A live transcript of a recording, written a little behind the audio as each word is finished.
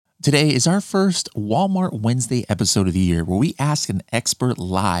Today is our first Walmart Wednesday episode of the year where we ask an expert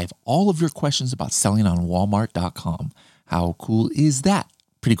live all of your questions about selling on Walmart.com. How cool is that?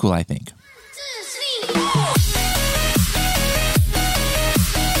 Pretty cool, I think.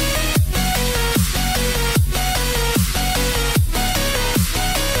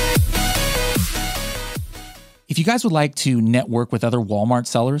 If you guys would like to network with other Walmart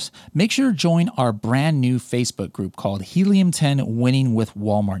sellers, make sure to join our brand new Facebook group called Helium 10 Winning with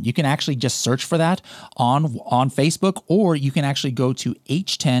Walmart. You can actually just search for that on Facebook, or you can actually go to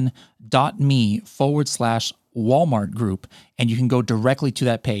h10.me/Walmart group, and you can go directly to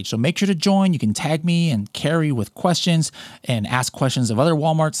that page. So make sure to join. You can tag me and Carrie with questions and ask questions of other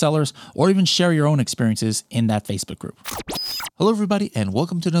Walmart sellers, or even share your own experiences in that Facebook group. Hello, everybody, and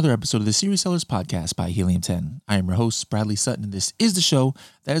welcome to another episode of the Serious Sellers Podcast by Helium 10. I am your host, Bradley Sutton, and this is the show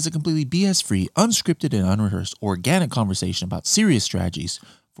that is a completely BS-free, unscripted, and unrehearsed organic conversation about serious strategies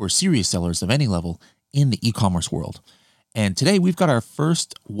for serious sellers of any level in the e-commerce world. And today we've got our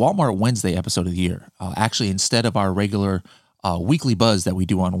first Walmart Wednesday episode of the year. Actually, instead of our regular weekly buzz that we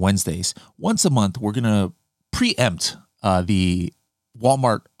do on Wednesdays, once a month we're going to preempt the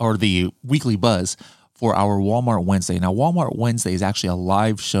Walmart or the weekly buzz for our Walmart Wednesday. Now, Walmart Wednesday is actually a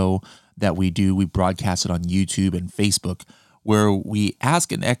live show that we do. We broadcast it on YouTube and Facebook, where we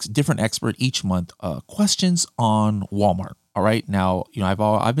ask an different expert each month questions on Walmart. All right. Now,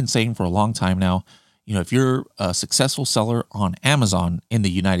 I've been saying for a long time now, if you're a successful seller on Amazon in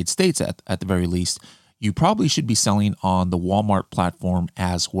the United States, at the very least, you probably should be selling on the Walmart platform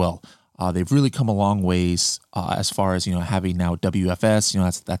as well. They've really come a long ways as far as having now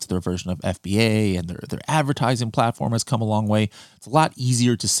WFS. That's their version of FBA, and their advertising platform has come a long way. It's a lot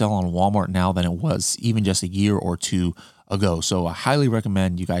easier to sell on Walmart now than it was even just a year or two ago. So I highly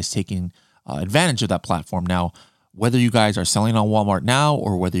recommend you guys taking advantage of that platform now. Whether you guys are selling on Walmart now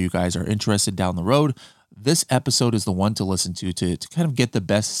or whether you guys are interested down the road, this episode is the one to listen to kind of get the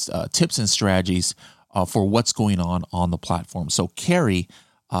best tips and strategies for what's going on the platform. So Carrie,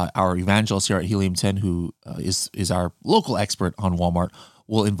 our evangelist here at Helium 10, who is our local expert on Walmart,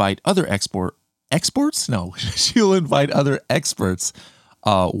 will invite other experts? No, she'll invite other experts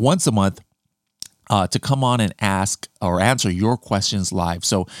once a month to come on and ask or answer your questions live.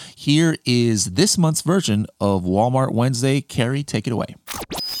 So here is this month's version of Walmart Wednesday. Carrie, take it away.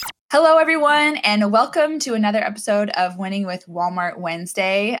 Hello, everyone, and welcome to another episode of Winning with Walmart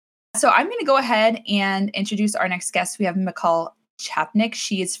Wednesday. So I'm going to go ahead and introduce our next guest. We have Michal Chapnick.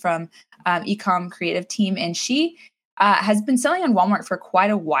 She is from Ecom Creative Team, and she has been selling on Walmart for quite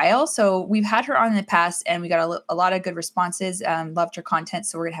a while. So we've had her on in the past, and we got a lot of good responses. Loved her content,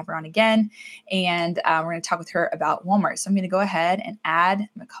 so we're going to have her on again, and we're going to talk with her about Walmart. So I'm going to go ahead and add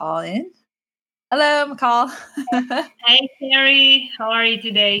Michal in. Hello, Michal. Hey, Carrie. How are you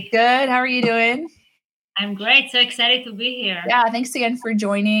today? Good. How are you doing? I'm great. So excited to be here. Yeah, thanks again for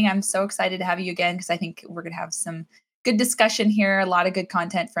joining. I'm so excited to have you again because I think we're going to have some good discussion here, a lot of good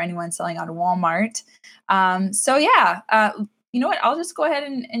content for anyone selling on Walmart. You know what? I'll just go ahead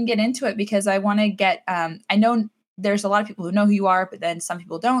and get into it because I want to get, I know there's a lot of people who know who you are, but then some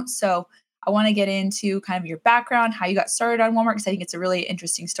people don't. So I want to get into kind of your background, how you got started on Walmart, because I think it's a really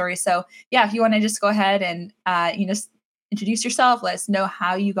interesting story. So yeah, if you want to just go ahead and, introduce yourself, let us know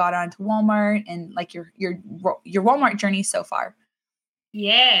how you got onto Walmart and like your Walmart journey so far.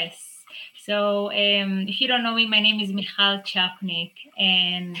 Yes. So if you don't know me, my name is Michal Chapnick,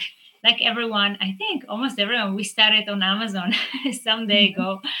 and like everyone, I think almost everyone, we started on Amazon some day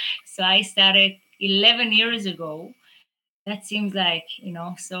ago. So I started 11 years ago. That seems like,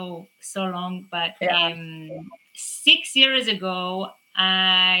 so long, but 6 years ago,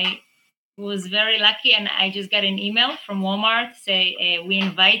 I was very lucky, and I just got an email from Walmart say, we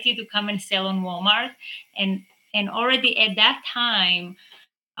invite you to come and sell on Walmart. And already at that time,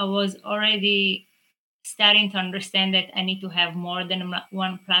 I was already starting to understand that I need to have more than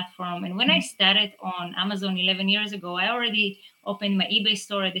one platform. And when I started on Amazon 11 years ago, I already opened my eBay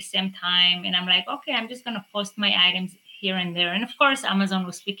store at the same time. And I'm like, okay, I'm just going to post my items here and there. And of course, Amazon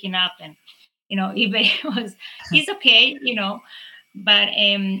was picking up, and, eBay is okay, But,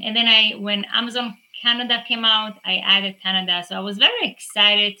 and then when Amazon Canada came out, I added Canada. So I was very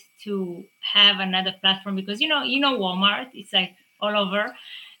excited to have another platform because, Walmart, it's like all over.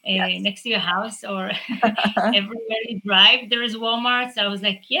 Next to your house or everywhere you drive, there is Walmart. So I was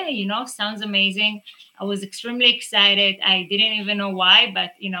like, yeah, sounds amazing. I was extremely excited. I didn't even know why,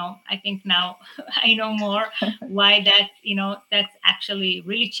 but, I think now I know more why that's actually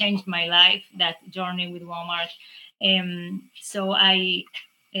really changed my life, that journey with Walmart. So I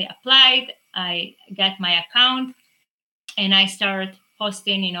applied, I got my account, and I started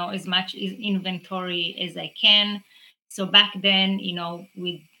posting, as much inventory as I can. So back then,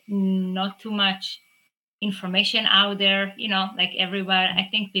 with not too much information out there, like everybody, I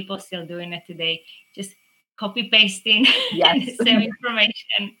think people still doing it today, just copy pasting Yes. same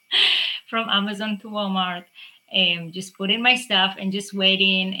information from Amazon to Walmart, and just put in my stuff and just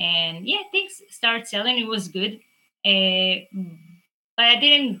waiting. And yeah, things start selling. It was good. Uh, but I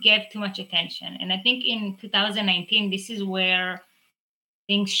didn't give too much attention. And I think in 2019, this is where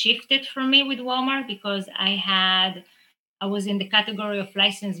things shifted for me with Walmart, because I was in the category of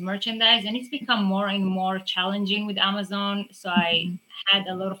licensed merchandise, and it's become more and more challenging with Amazon. So I had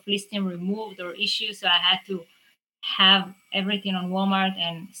a lot of listing removed or issues. So I had to have everything on Walmart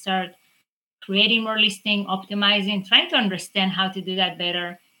and start creating more listing, optimizing, trying to understand how to do that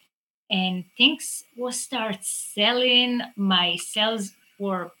better. And things will start selling. My sales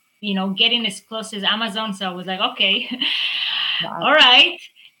were, getting as close as Amazon. So I was like, okay, Wow. all right.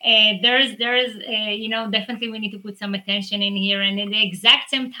 Definitely we need to put some attention in here. And at the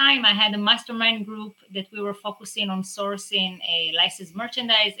exact same time, I had a mastermind group that we were focusing on sourcing a licensed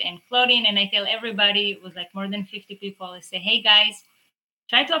merchandise and clothing. And I tell everybody, it was like more than 50 people, I say, hey guys,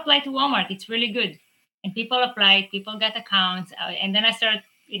 try to apply to Walmart. It's really good. And people applied, people got accounts. And then I started,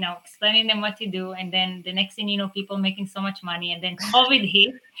 explaining them what to do. And then the next thing you know, people making so much money. And then COVID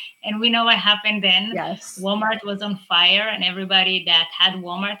hit. And we know what happened then. Yes. Walmart was on fire, and everybody that had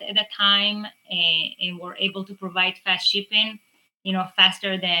Walmart at the time and were able to provide fast shipping,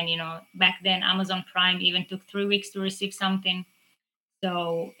 faster than, back then Amazon Prime even took 3 weeks to receive something.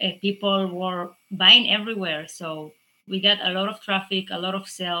 So people were buying everywhere. So we got a lot of traffic, a lot of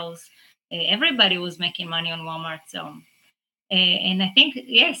sales. Everybody was making money on Walmart. So, and I think,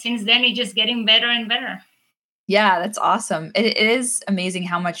 yeah, since then it's just getting better and better. Yeah, that's awesome. It is amazing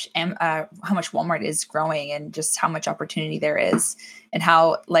how much Walmart is growing, and just how much opportunity there is, and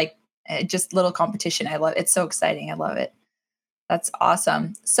how just little competition. I love it's so exciting. I love it. That's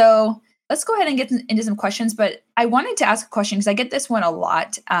awesome. So let's go ahead and get into some questions. But I wanted to ask a question, because I get this one a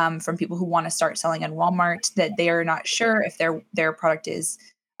lot from people who want to start selling on Walmart, that they are not sure if their product is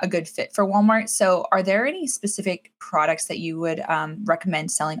a good fit for Walmart. So are there any specific products that you would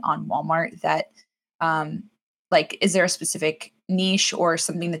recommend selling on Walmart that um, is there a specific niche or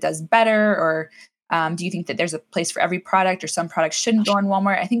something that does better? Or do you think that there's a place for every product, or some products shouldn't go on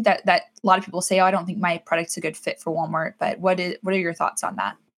Walmart? I think that a lot of people say, oh, I don't think my product's a good fit for Walmart. But what are your thoughts on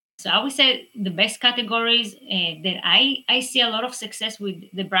that? So I would say the best categories that I see a lot of success with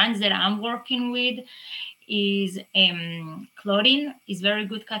the brands that I'm working with is clothing is very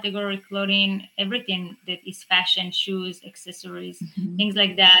good category. Clothing, everything that is fashion, shoes, accessories, things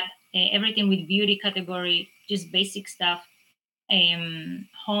like that. Everything with beauty category, just basic stuff.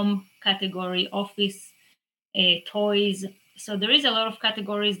 Home category, office, toys. So there is a lot of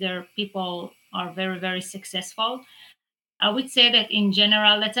categories there. People are very, very successful. I would say that in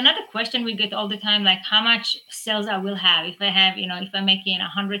general, that's another question we get all the time, like how much sales I will have. If I have, if I'm making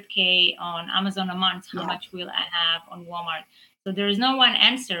 100K on Amazon a month, how much will I have on Walmart? So there is no one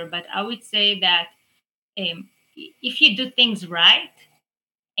answer, but I would say that if you do things right,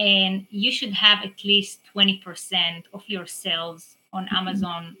 and you should have at least 20% of your sales on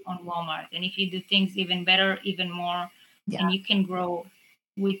Amazon, on Walmart. And if you do things even better, even more, and you can grow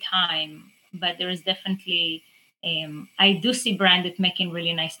with time. But there is definitely, I do see branded making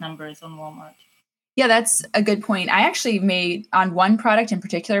really nice numbers on Walmart. Yeah, that's a good point. I actually made on one product in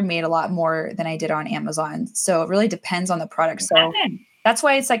particular, made a lot more than I did on Amazon. So it really depends on the product. So that's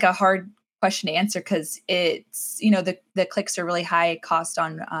why it's like a hard question to answer, because it's, the clicks are really high cost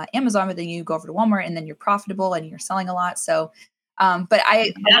on Amazon, but then you go over to Walmart and then you're profitable and you're selling a lot. So, but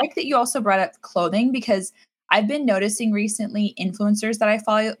I like that you also brought up clothing, because I've been noticing recently influencers that I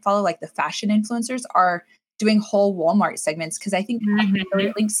follow, like the fashion influencers, are doing whole Walmart segments, because I think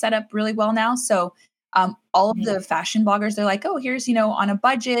affiliate links set up really well now. So all of the fashion bloggers, they're like, oh, here's, on a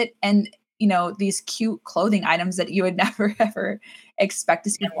budget, and these cute clothing items that you would never ever expect to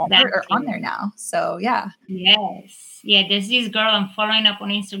see on Walmart are on there now. So yeah. Yes. Yeah, there's this girl I'm following up on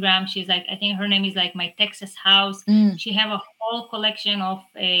Instagram. She's like, I think her name is like My Texas House. She have a whole collection of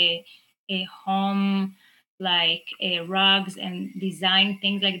a home, like rugs and design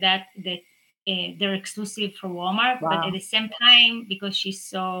things like that they're exclusive for Walmart. Wow. But at the same time, because she's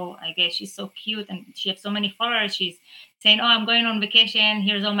so cute and she has so many followers, she's saying, oh, I'm going on vacation,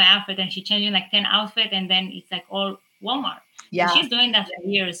 here's all my outfit, and she's changing like 10 outfits, and then it's like all Walmart. Yeah. So she's doing that for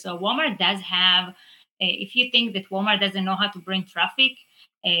years. So Walmart does have, if you think that Walmart doesn't know how to bring traffic,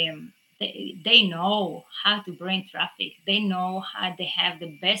 they know how to bring traffic. They know how they have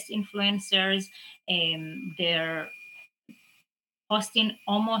the best influencers. They're posting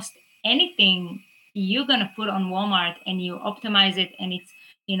almost anything you're going to put on Walmart, and you optimize it, and it's,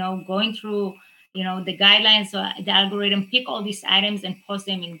 going through, the guidelines. So the algorithm pick all these items and post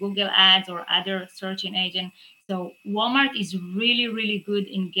them in Google Ads or other searching agent. So Walmart is really, really good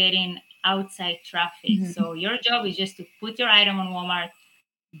in getting outside traffic. Mhm. So your job is just to put your item on Walmart,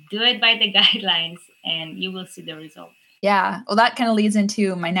 do it by the guidelines, and you will see the result. Yeah. Well, that kind of leads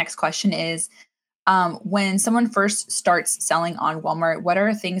into my next question is, when someone first starts selling on Walmart, what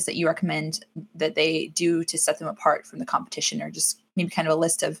are things that you recommend that they do to set them apart from the competition, or just maybe kind of a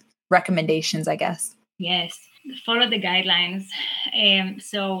list of recommendations, I guess? Yes, follow the guidelines.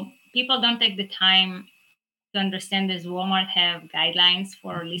 So people don't take the time to understand this. Walmart have guidelines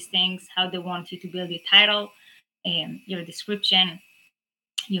for listings, how they want you to build your title, your description,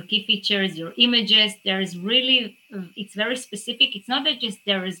 your key features, your images. There's really, it's very specific. It's not that just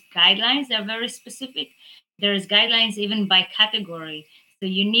there is guidelines, they're very specific. There's guidelines even by category. So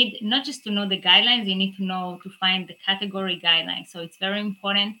you need not just to know the guidelines, you need to know to find the category guidelines. So it's very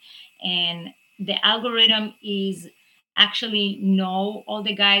important. And the algorithm is actually know all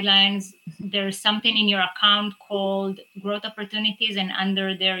the guidelines. There's something in your account called growth opportunities, and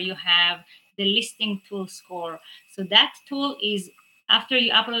under there you have the listing tool score. So that tool is, after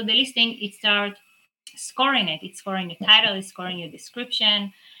you upload the listing, it starts scoring it. It's scoring your title, it's scoring your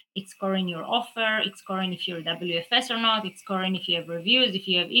description, it's scoring your offer, it's scoring if you're WFS or not, it's scoring if you have reviews, if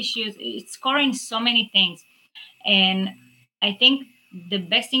you have issues. It's scoring so many things. And I think the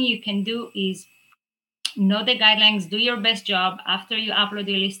best thing you can do is know the guidelines, do your best job. After you upload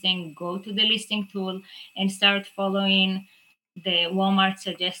your listing, go to the listing tool and start following the Walmart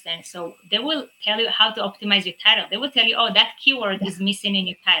suggestions. So they will tell you how to optimize your title. They will tell you, oh, that keyword is missing in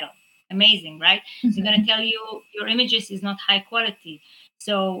your title. Amazing, right? They're going to tell you your images is not high quality.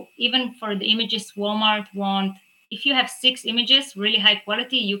 So even for the images Walmart want, if you have 6 images, really high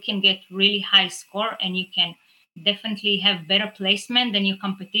quality, you can get really high score, and you can definitely have better placement than your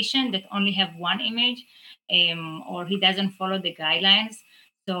competition that only have 1 image, or he doesn't follow the guidelines.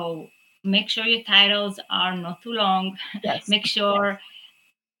 So make sure your titles are not too long. Yes. Make sure,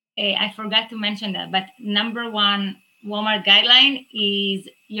 I forgot to mention that, but number 1 Walmart guideline is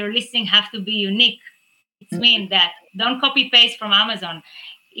your listing have to be unique. It's mean that don't copy paste from Amazon.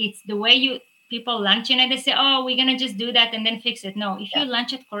 It's the way people launch it, and they say, oh, we're going to just do that and then fix it. No, if you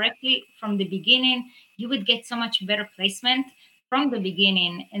launch it correctly from the beginning, you would get so much better placement from the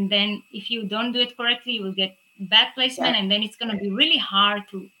beginning. And then if you don't do it correctly, you will get bad placement, and then it's going to be really hard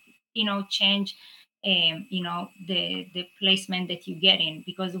to, change, the placement that you get in,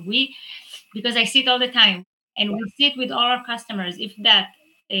 because I see it all the time, and we see it with all our customers. If that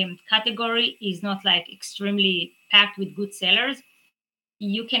category is not like extremely packed with good sellers,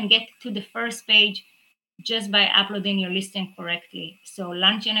 you can get to the first page just by uploading your listing correctly. So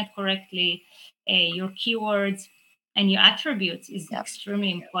launching it correctly, your keywords and your attributes is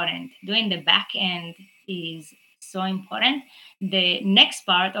extremely important. Doing the back end is so important. The next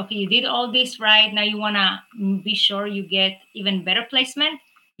part, okay, you did all this right. Now you want to be sure you get even better placement.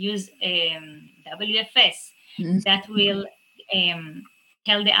 Use WFS. That will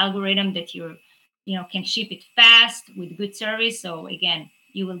tell the algorithm that you can ship it fast with good service. So again,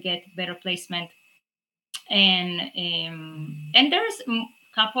 you will get better placement. And there's a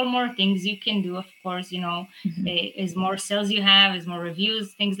couple more things you can do, of course. As more sales you have, as more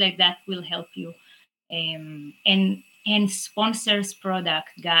reviews, things like that will help you. And sponsors product,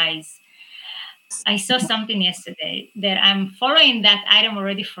 guys. I saw something yesterday that I'm following that item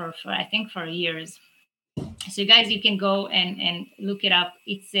already for I think for years. So guys, you can go and look it up.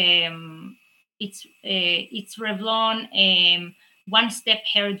 It's Revlon one step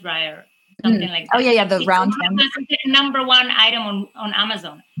hair dryer, something like that. Oh yeah, the round one. It's number 1 item on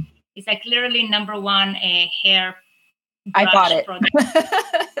Amazon. It's like literally number 1 hair brush I bought it. product.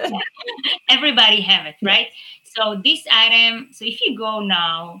 Everybody have it, right? So this item, so if you go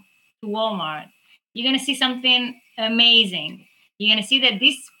now to Walmart, you're gonna see something amazing. You're gonna see that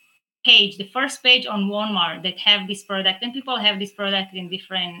this page, the first page on Walmart that have this product, and people have this product in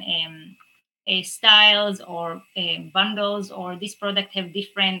different styles or bundles, or this product have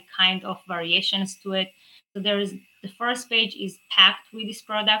different kind of variations to it. So the first page is packed with this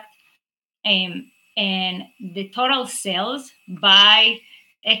product, and the total sales by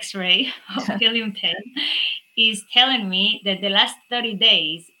X-ray of Helium 10 is telling me that the last 30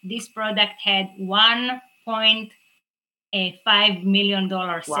 days, this product had $1.5 million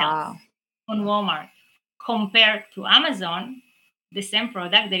sales on Walmart, compared to Amazon. The same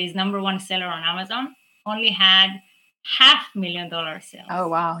product that is number 1 seller on Amazon only had $500,000 sales. Oh,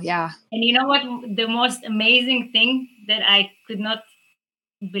 wow. Yeah. And you know what the most amazing thing that I could not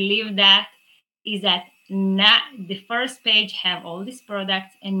believe that is that not the first page have all these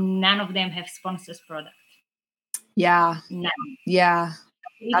products and none of them have sponsors product. Yeah. None. Yeah.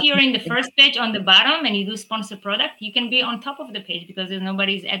 If you're in the first page on the bottom and you do sponsor product, you can be on top of the page because there's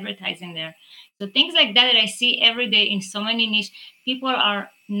nobody's advertising there. So things like that I see every day in so many niche. People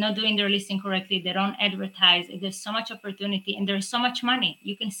are not doing their listing correctly. They don't advertise. There's so much opportunity and there's so much money.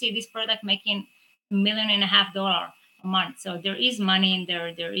 You can see this product making $1.5 million a month. So there is money in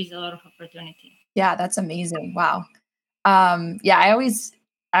there. There is a lot of opportunity. Yeah, that's amazing. Wow. Yeah, I always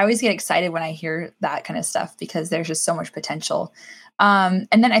get excited when I hear that kind of stuff because there's just so much potential. And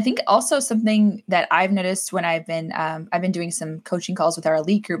then I think also something that I've noticed when I've been doing some coaching calls with our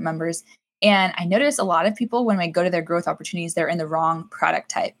elite group members, and I notice a lot of people when I go to their growth opportunities, they're in the wrong product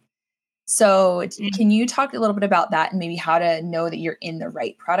type. So can you talk a little bit about that and maybe how to know that you're in the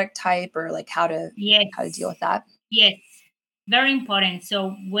right product type or like how to deal with that? Yes, very important.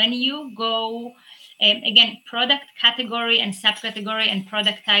 So when you go, again, product category and subcategory and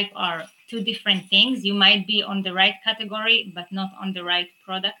product type are two different things. You might be on the right category, but not on the right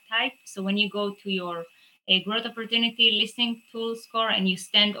product type. So when you go to your growth opportunity listing tool score and you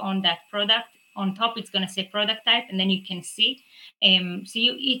stand on that product, on top it's going to say product type, and then you can see.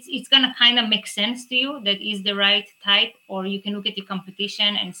 It's going to kind of make sense to you that is the right type, or you can look at your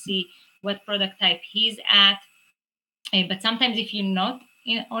competition and see what product type he's at. But sometimes if you're not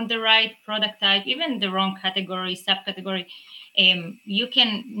on the right product type, even the wrong category, subcategory, you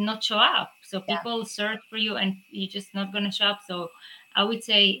can not show up. So people search for you and you're just not going to show up. So I would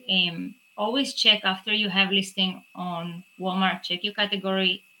say always check after you have listing on Walmart, check your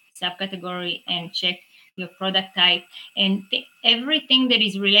category, subcategory, and check your product type. And everything that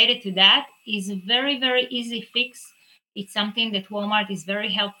is related to that is very, very easy fix. It's something that Walmart is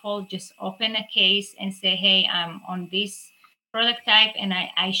very helpful. Just open a case and say, hey, I'm on this product type and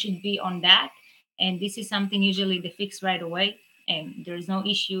I should be on that. And this is something usually they fix right away. And there's no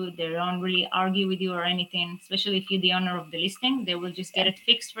issue. They don't really argue with you or anything, especially if you're the owner of the listing. They will just get it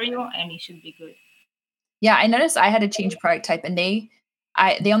fixed for you and it should be good. Yeah, I noticed I had to change product type and they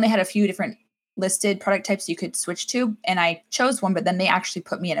only had a few different listed product types you could switch to. And I chose one, but then they actually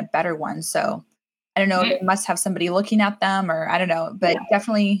put me in a better one. So I don't know, they must have somebody looking at them or I don't know, but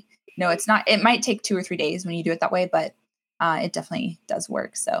definitely, it's not, it might take 2 or 3 days when you do it that way, but it definitely does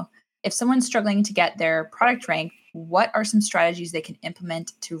work. So if someone's struggling to get their product ranked, what are some strategies they can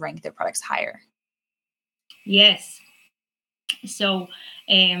implement to rank their products higher? Yes. So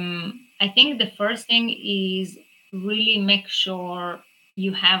I think the first thing is really make sure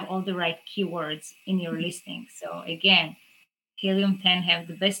you have all the right keywords in your listing. So again, Helium 10 have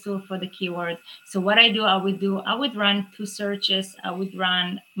the best tool for the keyword. So what I would run 2 searches. I would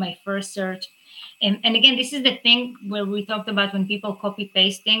run my first search. And again, this is the thing where we talked about when people copy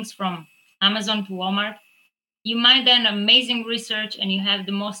paste things from Amazon to Walmart. You might do an amazing research and you have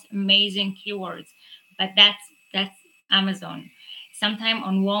the most amazing keywords, but that's Amazon. Sometime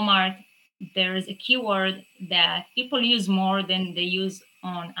on Walmart, there is a keyword that people use more than they use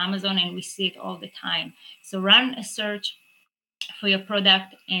on Amazon, and we see it all the time. So run a search for your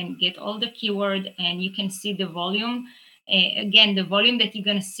product and get all the keyword, and you can see the volume. Again, the volume that you're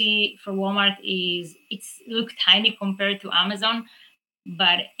going to see for Walmart it's look tiny compared to Amazon,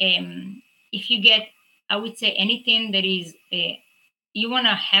 but if you get, I would say anything that is you want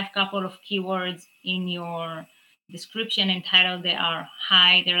to have a couple of keywords in your description and title that are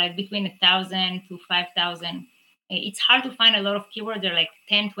high. They're like between 1,000 to 5,000. It's hard to find a lot of keywords. They're like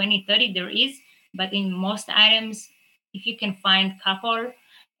 10, 20, 30. There is, but in most items, if you can find a couple,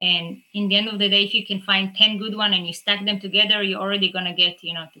 and in the end of the day, if you can find 10 good ones and you stack them together, you're already going to get,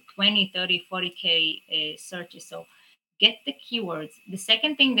 to 20, 30, 40K searches. So get the keywords. The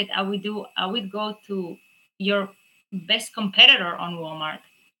second thing that I would do, I would go to your best competitor on Walmart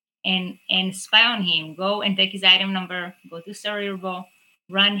and spy on him. Go and take his item number, go to Cerebro,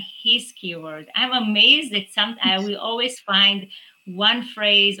 run his keyword. I'm amazed that I will always find one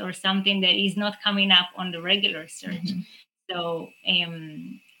phrase or something that is not coming up on the regular search. Mm-hmm. So,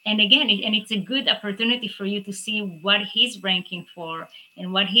 and again, it's a good opportunity for you to see what he's ranking for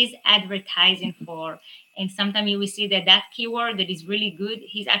and what he's advertising for. And sometimes you will see that keyword that is really good,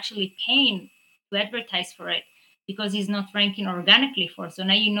 he's actually paying to advertise for it because he's not ranking organically for. So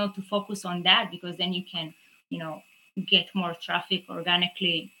now you know to focus on that, because then you can, get more traffic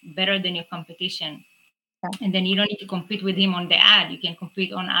organically better than your competition. And then you don't need to compete with him on the ad. You can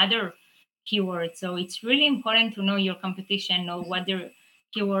compete on other keywords. So it's really important to know your competition, know what their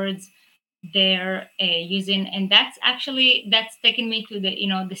keywords they're using. And that's taken me to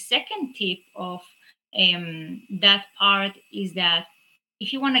the second tip of that part is that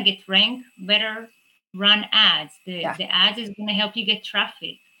if you want to get ranked better, run ads. The ads is going to help you get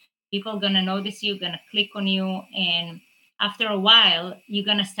traffic. People are going to notice you, going to click on you, and after a while, you're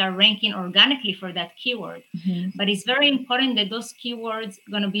going to start ranking organically for that keyword. But it's very important that those keywords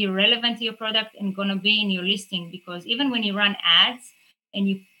are going to be relevant to your product and going to be in your listing, because even when you run ads and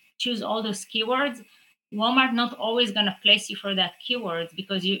you choose all those keywords, Walmart not always going to place you for that keywords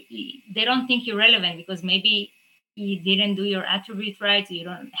because they don't think you're relevant, because maybe you didn't do your attribute right, so you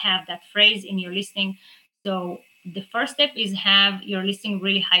don't have that phrase in your listing. So the first step is have your listing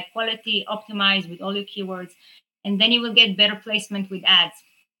really high quality, optimized with all your keywords, and then you will get better placement with ads.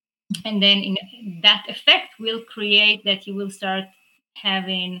 And then that effect will create that you will start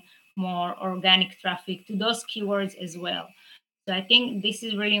having more organic traffic to those keywords as well. So I think this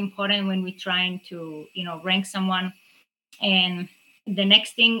is really important when we're trying to, rank someone. And the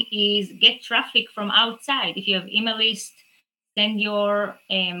next thing is get traffic from outside. If you have email list, send your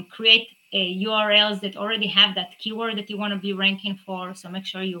create URLs that already have that keyword that you want to be ranking for. So make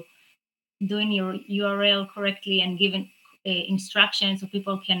sure you doing your URL correctly and giving instructions so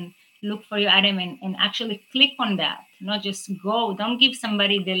people can look for your item and actually click on that, not just go. Don't give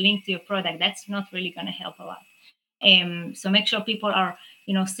somebody the link to your product. That's not really going to help a lot. So make sure people are,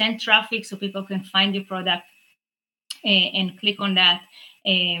 send traffic so people can find your product and click on that.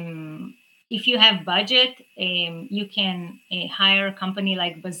 If you have budget, you can hire a company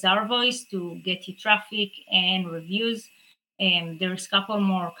like Bazaar Voice to get you traffic and reviews. There's a couple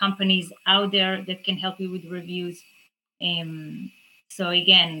more companies out there that can help you with reviews. So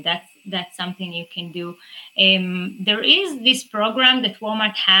again, that's something you can do. There is this program that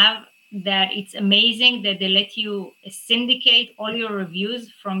Walmart have that it's amazing, that they let you syndicate all your reviews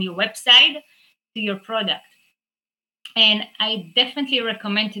from your website to your product. And I definitely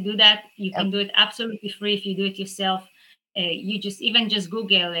recommend to do that. You can do it absolutely free if you do it yourself. You just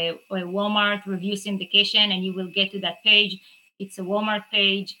Google a Walmart review syndication and you will get to that page. It's a Walmart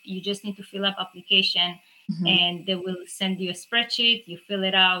page. You just need to fill up application and they will send you a spreadsheet. You fill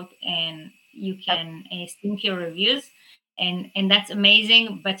it out and you can sync your reviews. And that's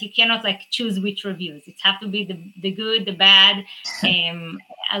amazing, but you cannot choose which reviews. It have to be the good, the bad.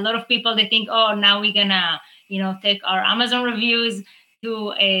 A lot of people, they think, oh, now we're gonna take our Amazon reviews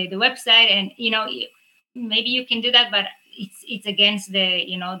to the website, and maybe you can do that, but it's against the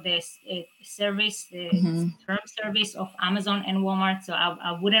the service, the term service of Amazon and Walmart. So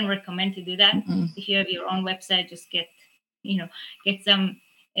I wouldn't recommend to do that. If you have your own website, just get some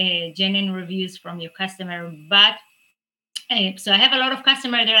genuine reviews from your customer. But so I have a lot of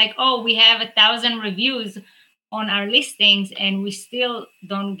customers. They're like, oh, we have 1,000 reviews on our listings and we still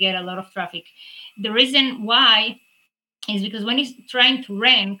don't get a lot of traffic. The reason why is because when you're trying to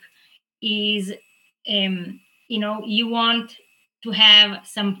rank is, you want to have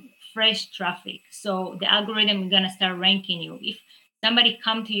some fresh traffic. So the algorithm is going to start ranking you. If somebody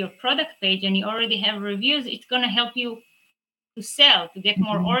come to your product page and you already have reviews, it's going to help you to sell, to get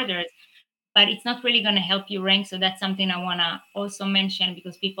more orders. But it's not really going to help you rank. So that's something I want to also mention,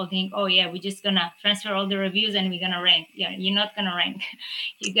 because people think, oh yeah, we're just going to transfer all the reviews and we're going to rank. Yeah, you're not going to rank.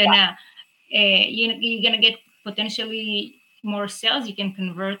 You're going to you're going to get potentially more sales. You can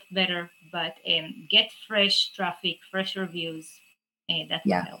convert better, but get fresh traffic, fresh reviews. That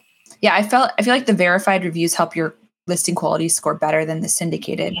will help. Yeah, I feel like the verified reviews help your listing quality score better than the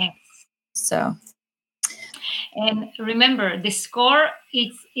syndicated. Yes. So, and remember, the score,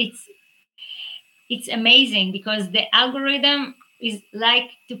 it's amazing because the algorithm is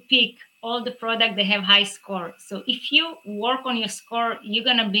like to pick all the product that have high score. So if you work on your score, you're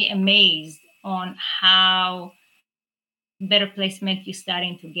going to be amazed on how better placement you're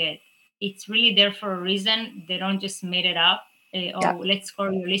starting to get. It's really there for a reason. They don't just made it up. Let's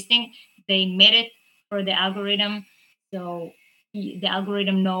score your listing. They made it for the algorithm. So the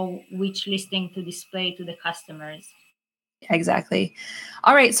algorithm know which listing to display to the customers. Exactly.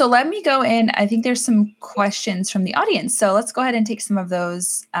 All right. So let me go in. I think there's some questions from the audience. So let's go ahead and take some of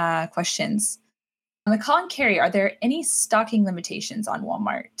those questions. McCall and Carrie, are there any stocking limitations on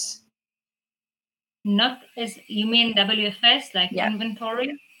Walmart? Not as you mean WFS, like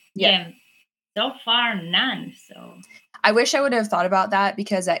inventory? Yeah. So far, none. So I wish I would have thought about that,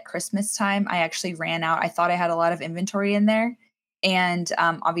 because at Christmas time, I actually ran out. I thought I had a lot of inventory in there. And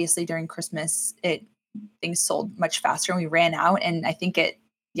obviously during Christmas, things sold much faster and we ran out. And I think it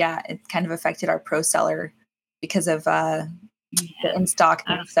kind of affected our pro seller because of the in stock.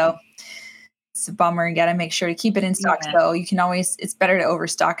 So it's a bummer. You got to make sure to keep it in stock. So you can always, it's better to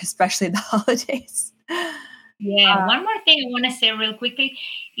overstock, especially the holidays. Yeah. One more thing I want to say real quickly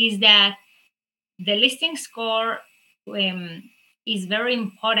is that the listing score is very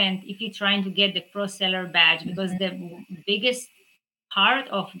important if you're trying to get the pro seller badge, because the biggest part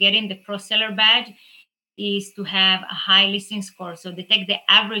of getting the pro seller badge is to have a high listing score. So they take the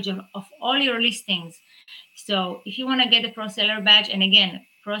average of all your listings. So if you want to get the pro seller badge, and again,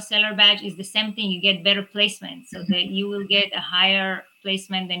 pro seller badge is the same thing, you get better placement, so that you will get a higher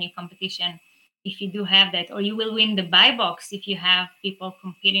placement than your competition if you do have that, or you will win the buy box if you have people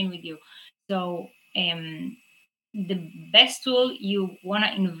competing with you. So the best tool you want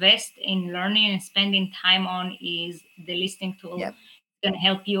to invest in learning and spending time on is the listing tool. Yep. It's going to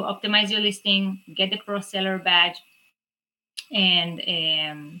help you optimize your listing, get the pro seller badge, and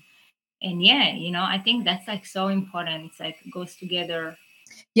yeah, I think that's like so important. It's like goes together.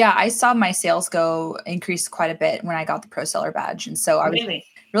 Yeah, I saw my sales go increase quite a bit when I got the pro seller badge, and so I was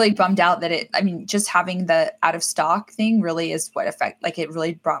really bummed out that just having the out of stock thing really is what it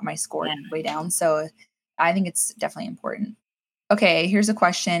really brought my score way down. So I think it's definitely important. Okay, here's a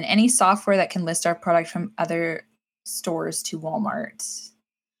question. Any software that can list our product from other stores to Walmart?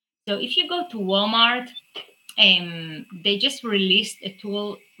 So if you go to Walmart, they just released a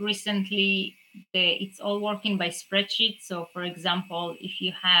tool recently. It's all working by spreadsheet. So for example, if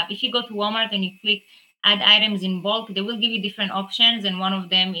you go to Walmart and you click add items in bulk, they will give you different options. And one of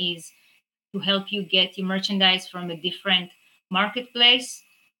them is to help you get your merchandise from a different marketplace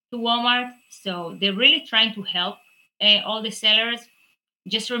to Walmart. So they're really trying to help all the sellers.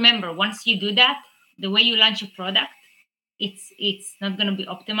 Just remember, once you do that, the way you launch your product, it's not going to be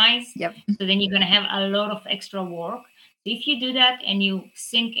optimized. Yep. So then you're going to have a lot of extra work. So if you do that and you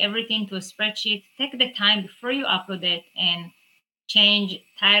sync everything to a spreadsheet, take the time before you upload it and change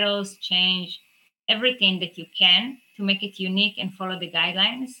titles, change everything that you can to make it unique and follow the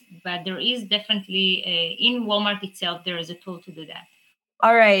guidelines. But there is definitely in Walmart itself, there is a tool to do that.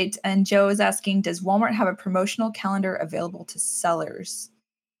 All right. And Joe is asking, does Walmart have a promotional calendar available to sellers?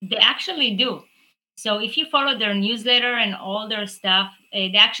 They actually do. So if you follow their newsletter and all their stuff,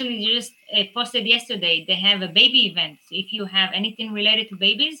 they actually just posted yesterday, they have a baby event. So if you have anything related to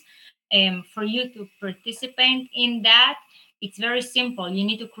babies, for you to participate in that, it's very simple. You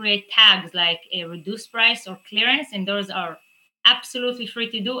need to create tags like a reduced price or clearance, and those are absolutely free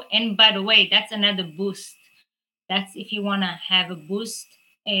to do. And by the way, that's another boost. That's if you want to have a boost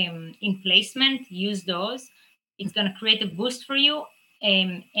in placement, use those. It's going to create a boost for you.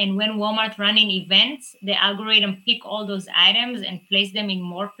 And when Walmart running events, the algorithm pick all those items and place them in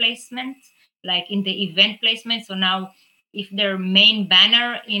more placements, like in the event placement. So now if their main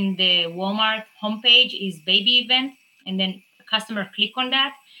banner in the Walmart homepage is baby event, and then a customer click on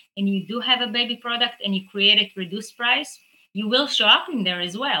that, and you do have a baby product and you create it reduced price, you will show up in there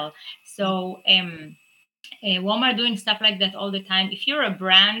as well. So Walmart doing stuff like that all the time. If you're a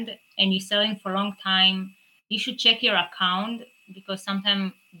brand and you're selling for a long time, you should check your account, because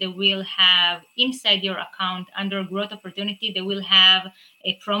sometimes they will have inside your account under growth opportunity, they will have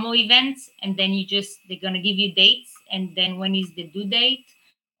a promo events, and then they're going to give you dates. And then when is the due date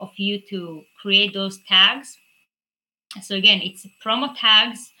of you to create those tags? So again, it's promo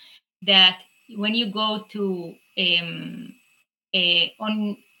tags that when you go to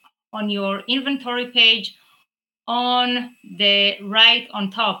on your inventory page, on the right on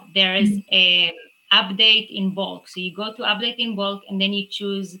top, there is a update in bulk. So you go to update in bulk, and then you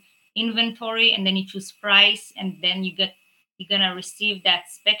choose inventory, and then you choose price, and then you're gonna receive that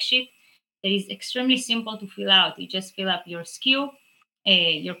spec sheet that is extremely simple to fill out. You just fill up your SKU,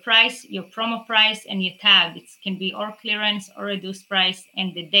 your price, your promo price, and your tag. It can be or clearance or reduced price,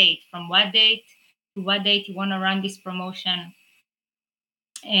 and the date, from what date to what date you want to run this promotion.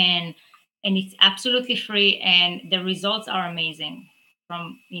 And it's absolutely free, and the results are amazing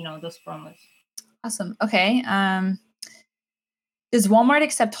from those promos. Awesome. Okay. Does Walmart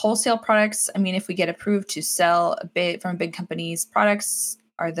accept wholesale products? I mean, if we get approved to sell a bit from big companies' products,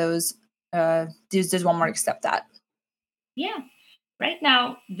 are those does Walmart accept that? Yeah. Right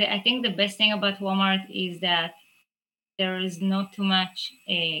now, I think the best thing about Walmart is that there is not too much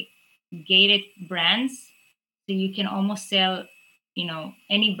gated brands, so you can almost sell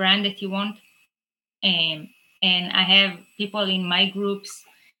any brand that you want. And I have people in my groups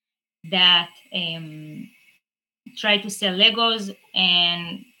that try to sell Legos,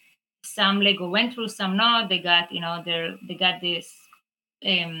 and some Lego went through, some not. They got they got this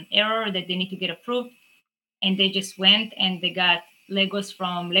error that they need to get approved, and they just went and they got Legos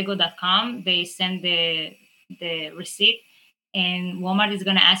from Lego.com. They send the receipt, and Walmart is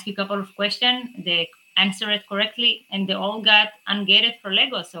going to ask you a couple of questions. They answer it correctly, and they all got ungated for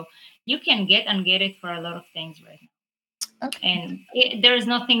Lego. So you can get ungated for a lot of things right now. Okay. And there is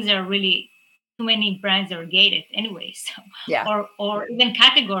no things that are really too many brands are gated anyway. So, Yeah. or even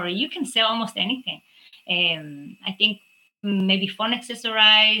category, you can sell almost anything. I think maybe phone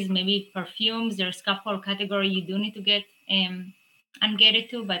accessories, maybe perfumes. There's a couple of category you do need to get ungated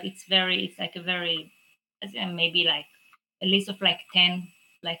to, but it's like a very maybe like a list of like 10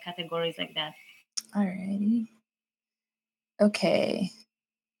 like categories like that. Alrighty. Okay.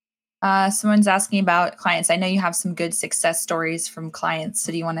 Someone's asking about clients. I know you have some good success stories from clients.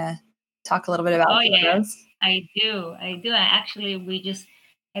 So do you want to talk a little bit about those? I do. We just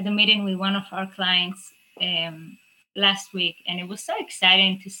had a meeting with one of our clients last week, and it was so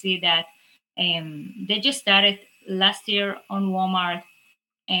exciting to see that they just started last year on Walmart,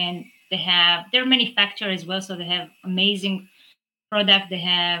 and they're manufacturers as well, so they have amazing product. They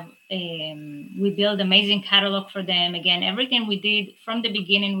have we build amazing catalog for them. Again, everything we did from the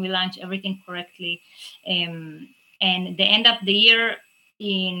beginning, we launched everything correctly, and they end up the year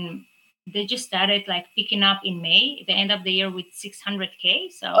they just started like picking up in May. They end up the year with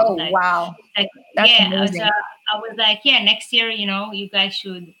 600K. So wow, that's amazing. I was like, yeah, next year, you guys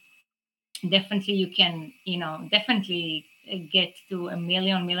should definitely, you can, definitely get to 1.5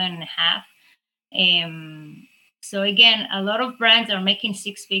 million. So again, a lot of brands are making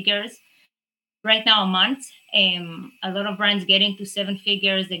 6 figures right now a month. A lot of brands getting to 7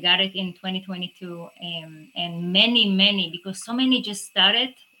 figures. They got it in 2022, and many, because so many just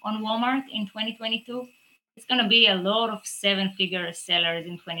started on Walmart in 2022. It's going to be a lot of 7-figure sellers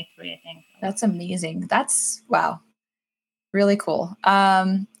in 23, I think. That's amazing. That's wow. Really cool.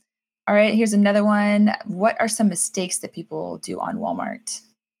 All right, here's another one. What are some mistakes that people do on Walmart?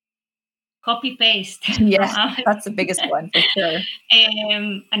 Copy paste. Yeah, that's the biggest one for sure.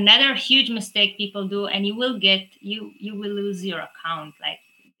 Another huge mistake people do, and you will lose your account. Like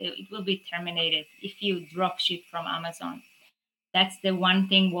it will be terminated if you drop ship from Amazon. That's the one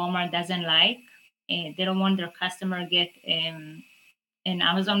thing Walmart doesn't like. They don't want their customer get an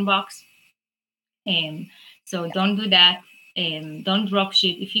Amazon box. So don't do that. Don't drop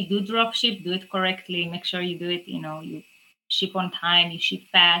ship. If you do drop ship, do it correctly. Make sure you do it. You ship on time. You ship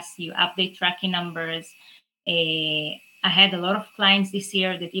fast. You update tracking numbers. I had a lot of clients this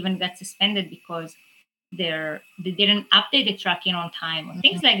year that even got suspended because they didn't update the tracking on time or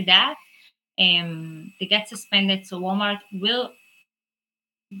things like that. They get suspended. So Walmart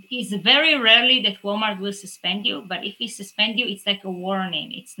it's very rarely that Walmart will suspend you, but if he suspend you, it's like a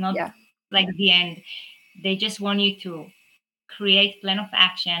warning. It's not like the end. They just want you to create plan of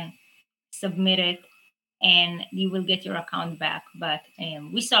action, submit it, and you will get your account back. But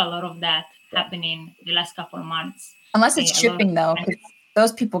we saw a lot of that happening the last couple of months. Unless it's shipping, though.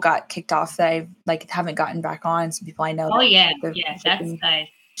 Those people got kicked off that haven't gotten back on. Some people I know. Oh, yeah. That's like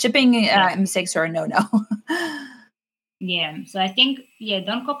shipping mistakes are a no-no. Yeah. So I think,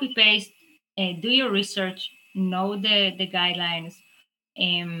 don't copy paste. Do your research. Know the guidelines.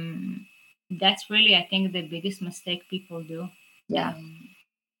 That's really, I think, the biggest mistake people do. Yeah.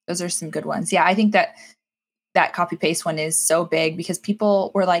 Those are some good ones. Yeah, I think that copy paste one is so big because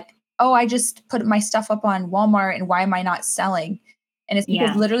people were like, oh, I just put my stuff up on Walmart and why am I not selling? And it's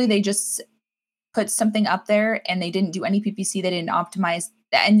because literally they just put something up there and they didn't do any PPC. They didn't optimize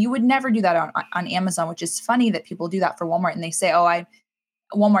that. And you would never do that on Amazon, which is funny that people do that for Walmart. And they say, oh,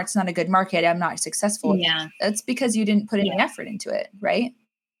 Walmart's not a good market. I'm not successful. Yeah. That's because you didn't put any effort into it. Right.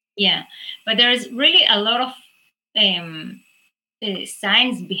 Yeah. But there's really a lot of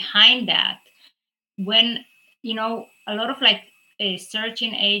science behind that. When, a lot of like a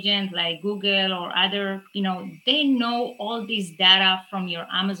searching agent like Google or other, they know all this data from your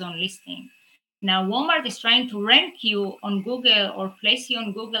Amazon listing. Now, Walmart is trying to rank you on Google or place you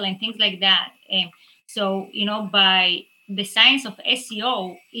on Google and things like that. So, by the science of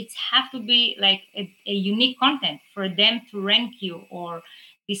SEO, it's have to be like a unique content for them to rank you or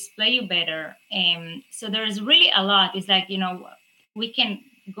display you better. So there's really a lot. It's like, we can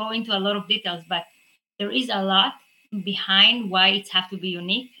go into a lot of details, but there is a lot behind why it have to be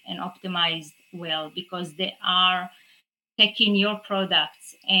unique and optimized well, because they are taking your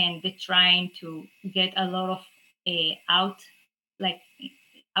products and they're trying to get a lot of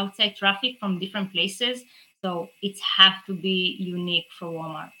outside traffic from different places. So it have to be unique for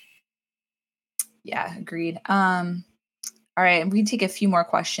Walmart. Yeah, agreed. All right, we can take a few more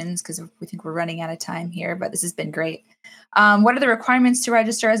questions because we think we're running out of time here, but this has been great. What are the requirements to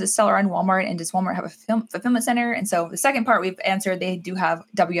register as a seller on Walmart, and does Walmart have a fulfillment center? And so the second part we've answered, they do have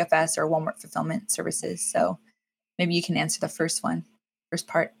WFS or Walmart Fulfillment Services. So maybe you can answer the first part.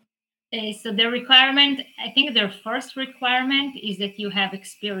 So the requirement, I think their first requirement is that you have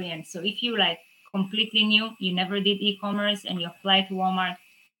experience. So if you like completely new, you never did e-commerce and you apply to Walmart,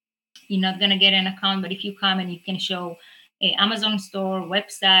 you're not going to get an account, but if you come and you can show a Amazon store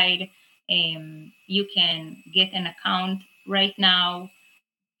website, you can get an account. Right now,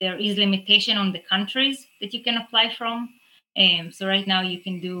 there is limitation on the countries that you can apply from. So right now you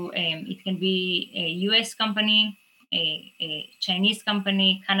can do, it can be a US company, a Chinese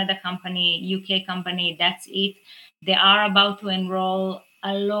company, Canada company, UK company, that's it. They are about to enroll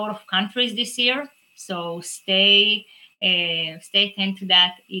a lot of countries this year. So stay attentive to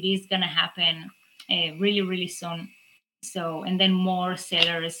that. It is going to happen really, really soon. So, and then more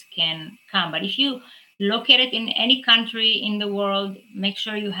sellers can come. But if you located in any country in the world, make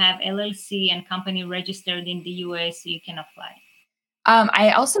sure you have LLC and company registered in the US so you can apply.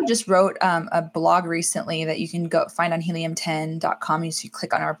 I also just wrote a blog recently that you can go find on helium10.com. You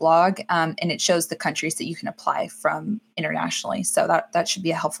click on our blog, and it shows the countries that you can apply from internationally. So that should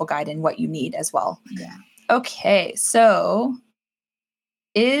be a helpful guide in what you need as well. Yeah. Okay, so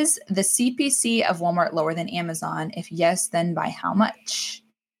is the CPC of Walmart lower than Amazon? If yes, then by how much?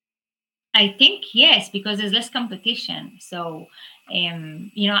 I think yes, because there's less competition. So,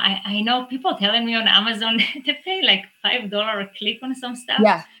 I know people telling me on Amazon to pay like $5 a click on some stuff.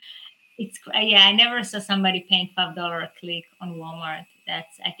 Yeah. I never saw somebody paying $5 a click on Walmart.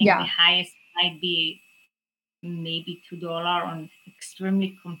 That's, I think the highest might be maybe $2 on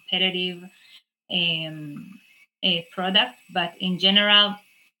extremely competitive a product. But in general,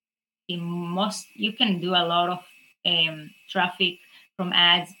 you can do a lot of traffic from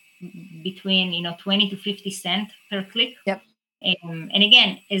ads between 20 to 50 cents per click. Yep. And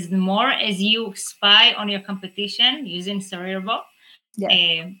again, as more as you spy on your competition using Cerebro,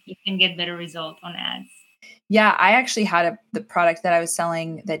 you can get better result on ads. Yeah, I actually had the product that I was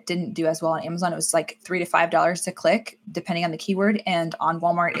selling that didn't do as well on Amazon. It was like $3 to $5 to click, depending on the keyword. And on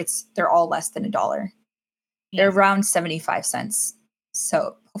Walmart, they're all less than $1. They're around 75 cents.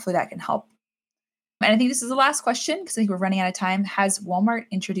 So hopefully that can help. And I think this is the last question because I think we're running out of time. Has Walmart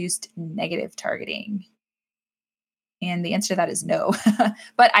introduced negative targeting? And the answer to that is no.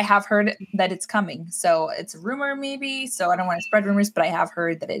 But I have heard that it's coming. So it's a rumor maybe. So I don't want to spread rumors, but I have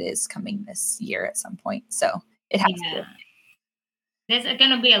heard that it is coming this year at some point. So it has to. There's going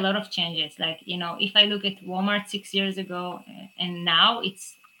to be a lot of changes. Like, if I look at Walmart 6 years ago and now,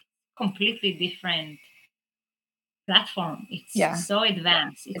 it's completely different platform. It's so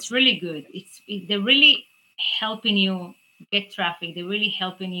advanced. It's really good. They're really helping you get traffic. They're really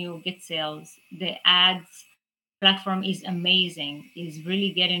helping you get sales. The ads platform is amazing. Is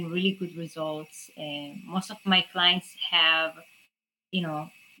really getting really good results. Most of my clients have,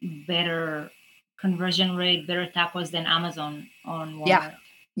 better conversion rate, better tacos than Amazon on Walmart.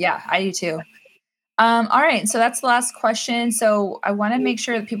 Yeah, I do too. All right, so that's the last question. So I want to make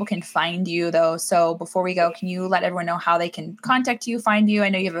sure that people can find you, though. So before we go, can you let everyone know how they can contact you, find you? I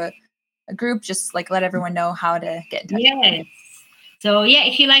know you have a group. Just like let everyone know how to get in touch. Yes. So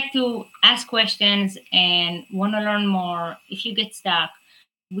if you like to ask questions and want to learn more, if you get stuck,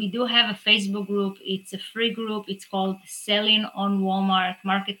 we do have a Facebook group. It's a free group. It's called Selling on Walmart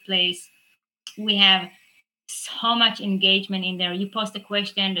Marketplace. We have so much engagement in there. You post a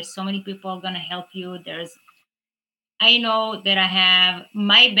question, there's so many people going to help you. I know that I have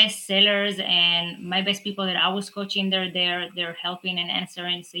my best sellers and my best people that I was coaching. They're helping and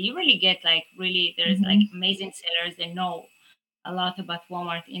answering. So you really get there's like amazing sellers that know a lot about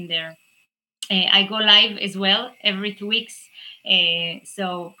Walmart in there. I go live as well every 2 weeks.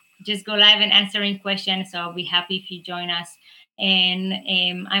 So just go live and answering questions. So I'll be happy if you join us. And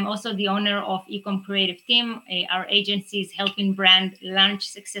I'm also the owner of Ecom Creative Team. Our agency is helping brand launch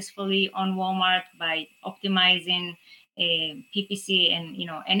successfully on Walmart by optimizing PPC and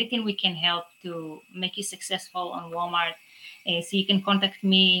anything we can help to make you successful on Walmart. So you can contact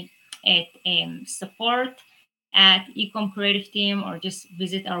me at support@Ecom Creative Team, or just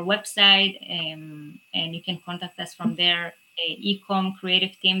visit our website and you can contact us from there.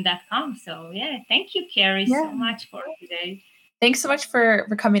 ecomcreativeteam.com. So thank you, Carrie, so much for today. Thanks so much for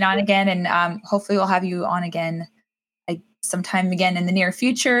coming on again, and hopefully we'll have you on again sometime again in the near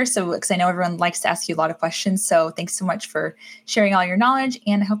future. So, because I know everyone likes to ask you a lot of questions. So thanks so much for sharing all your knowledge,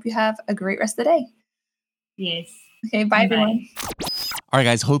 and I hope you have a great rest of the day. Yes. Okay, bye everyone. All right,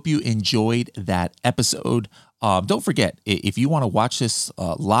 guys, hope you enjoyed that episode. Don't forget, if you want to watch this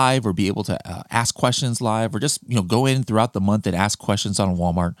live or be able to ask questions live, or just go in throughout the month and ask questions on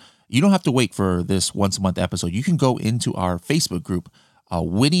Walmart, you don't have to wait for this once a month episode. You can go into our Facebook group,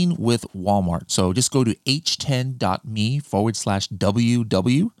 Winning with Walmart. So just go to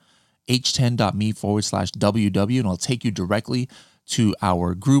h10.me/WW, h10.me/WW, and it'll take you directly to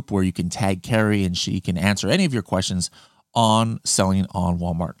our group where you can tag Carrie and she can answer any of your questions on selling on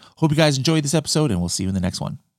Walmart. Hope you guys enjoyed this episode, and we'll see you in the next one.